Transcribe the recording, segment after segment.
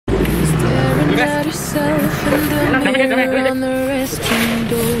herself in the mirror on the restroom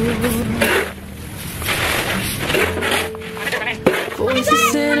door.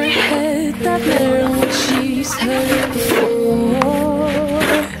 Voices in her head that mirror what she's heard before.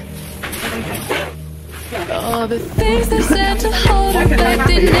 All the things they said to hold her back,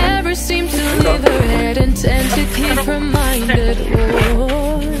 they never seem to leave her head and tend to keep reminded.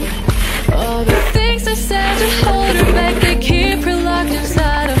 All the things they said to hold her back, they keep her locked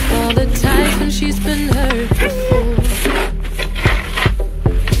inside of all the times when she's been hurt before.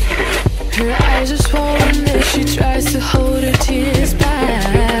 Her eyes are swollen as she tries to hold her tears back.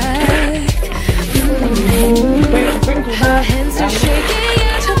 Her hands are shaking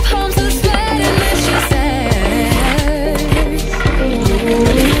and her palms are sweating as she says,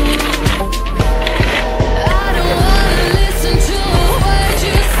 I don't wanna listen to a word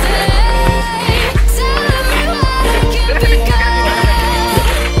you say. Tell me what I can become.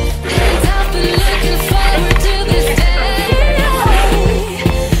 And I've been looking forward to this day.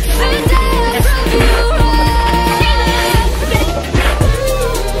 The day I prove you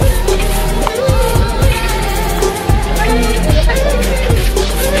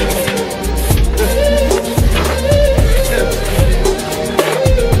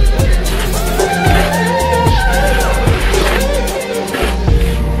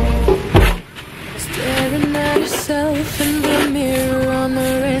staring at herself in the mirror on the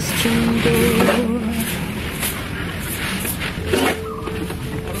restroom door.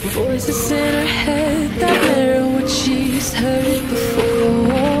 Voices in her head that mirror what she's heard before.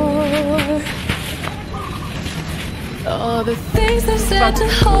 All the things they said to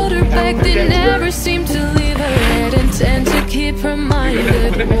hold her back, they never seem to leave her head and tend to keep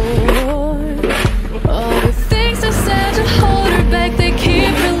reminded more. All the things they said to hold her back, they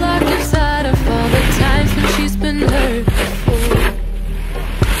keep her locked inside of all the times when she's been hurt before.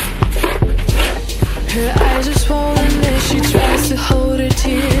 Her eyes are swollen as she tries to hold her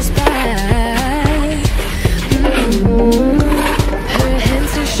tears back. Her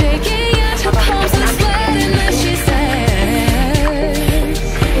hands are shaking and her palms are sweating as she says,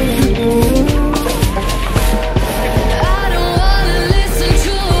 I don't wanna listen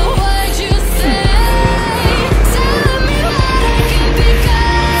to a word you say. Tell me what I can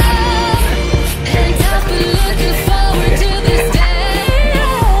become. And I've been looking forward to this day.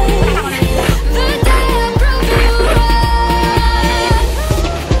 The day I prove you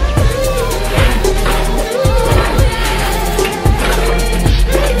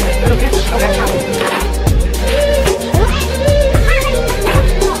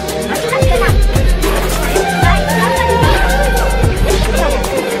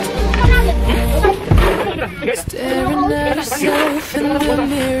staring at herself in the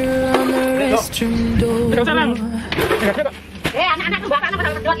mirror on the restroom door.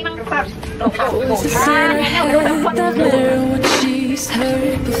 Voices in her head that mirror what she's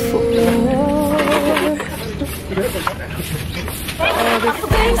heard before. All the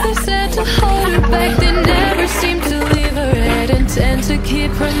things they said to hold her back, they never seem to leave her head and tend to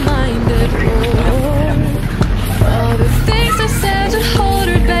keep reminded more. All the things they said to hold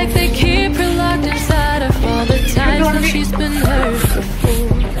her back, they keep her locked inside of all the times when she's been hurt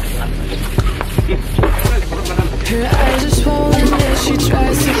before. Her eyes are swollen as she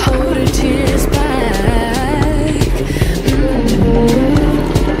tries to hold her tears back.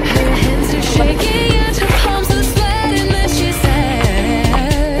 Her hands are shaking and her palms are sweating as she says,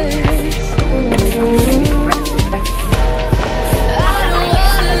 I don't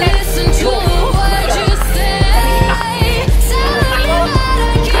wanna listen to a word you say. Tell me what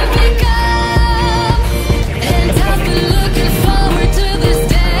I can become. And I've been looking forward to this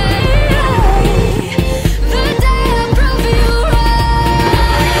day. The day I prove you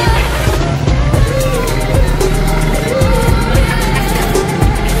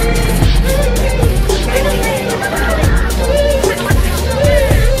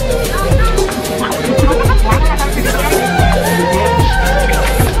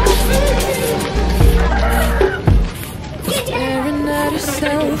staring at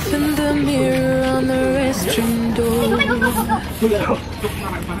herself in the mirror on the restroom door.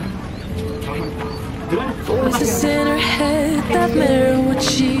 Voices in her head that mirror what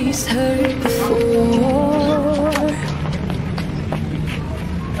she's heard before.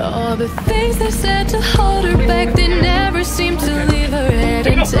 All the things they said to hold her back, they never seem to leave her head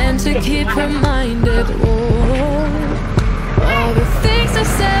and tend to keep reminded more. All the things they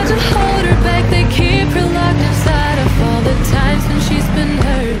said to hold her back, they keep her locked inside of all the times when she's been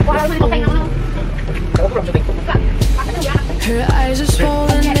hurt before. Her eyes are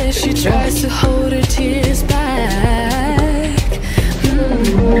swollen as she tries to hold her tears back.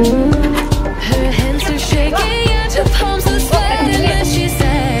 Her head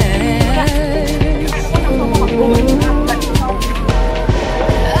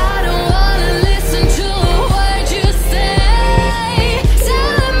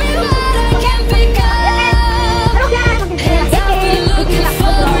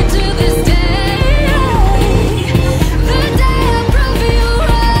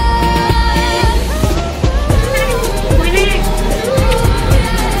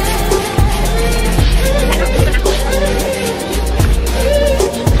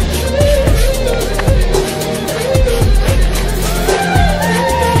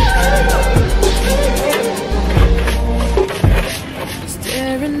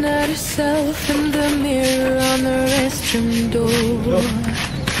Staring at herself in the mirror on the restroom door.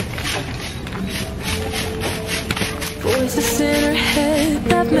 Voices in her head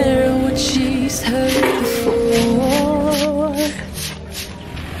that mirror what she's heard before.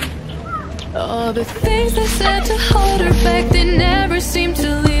 All the things they said to hold her back, they never seem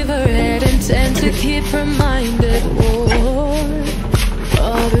to leave her head and tend to keep her mind at war.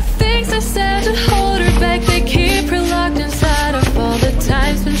 All the things they said to hold her back, they keep her locked inside of all the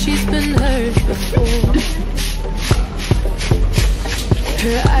times when she's been hurt before.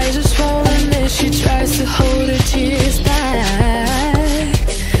 Her eyes are swollen as she tries to hold her tears back.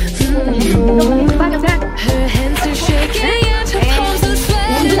 Her hands are shaking and her palms are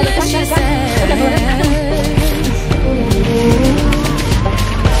sweating as she says,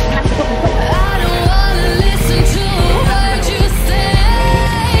 I don't wanna listen to a word you say.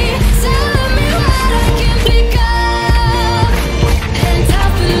 Telling me what I can pick up, and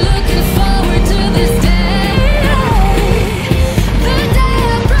I've been looking forward to this day, the day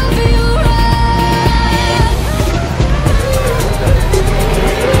I prove you right.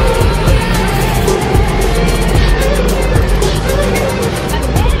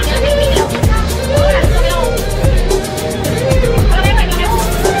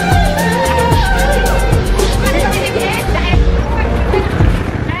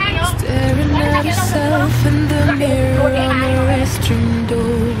 Staring at herself in the mirror on the restroom door.